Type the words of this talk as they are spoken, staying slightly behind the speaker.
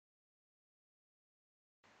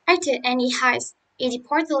Actor Anne Heche is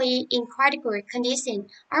reportedly in critical condition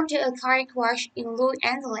after a car crash in Los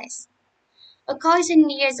Angeles. A collision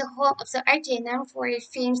near the home of the actor known for his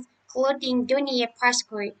films including Donnie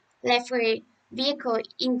Pascal left her vehicle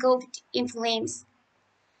engulfed in flames.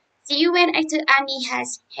 The UN actor Anne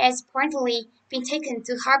Heche has reportedly been taken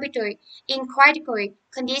to hospital in critical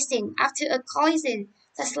condition after a collision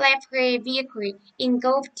that left her vehicle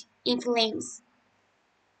engulfed in flames.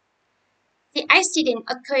 The accident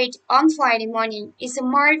occurred on Friday morning in the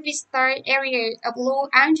Mar-Vista area of Los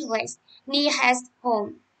Angeles, near his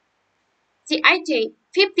home. The actor,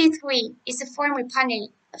 53, is a former partner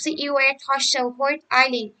of the US talk show Rhode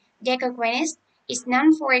Island Decca is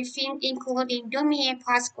known for films including Dominion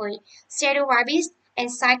Pascal, Zero Rabbits,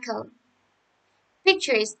 and Psycho.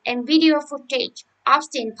 Pictures and video footage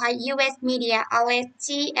obtained by US media outlet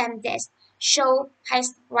TMZ show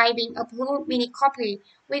Hayes driving a blue Mini Cooper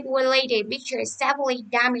with related pictures severely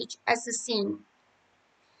damaged at the scene.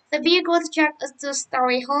 The vehicle struck a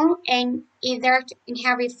two-story home and erupted in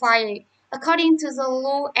heavy fire, according to the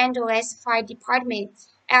Los Angeles Fire Department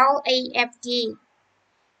 (LAFD).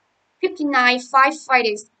 59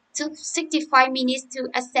 firefighters took 65 minutes to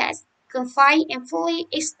assess, confine, and fully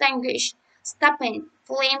extinguish stopping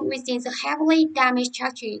flame within the heavily damaged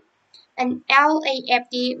structure, an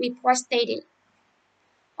LAFD report stated.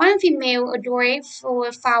 One female adult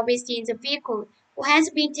found within the vehicle, who has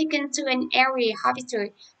been taken to an area hospital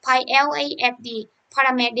by LAFD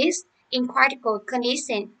paramedics in critical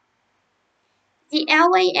condition. The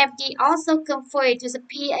LAFD also confirmed to the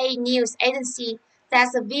PA news agency that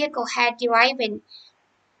the vehicle had driven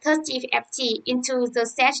 30 ft into the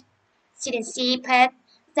residency but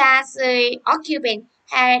that the occupant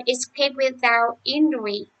had escaped without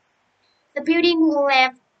injury. The building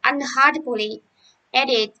left unharmedly,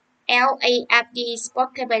 added LAFD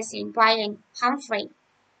spokesperson Brian Humphrey.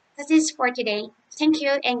 That is for today. Thank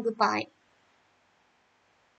you and goodbye.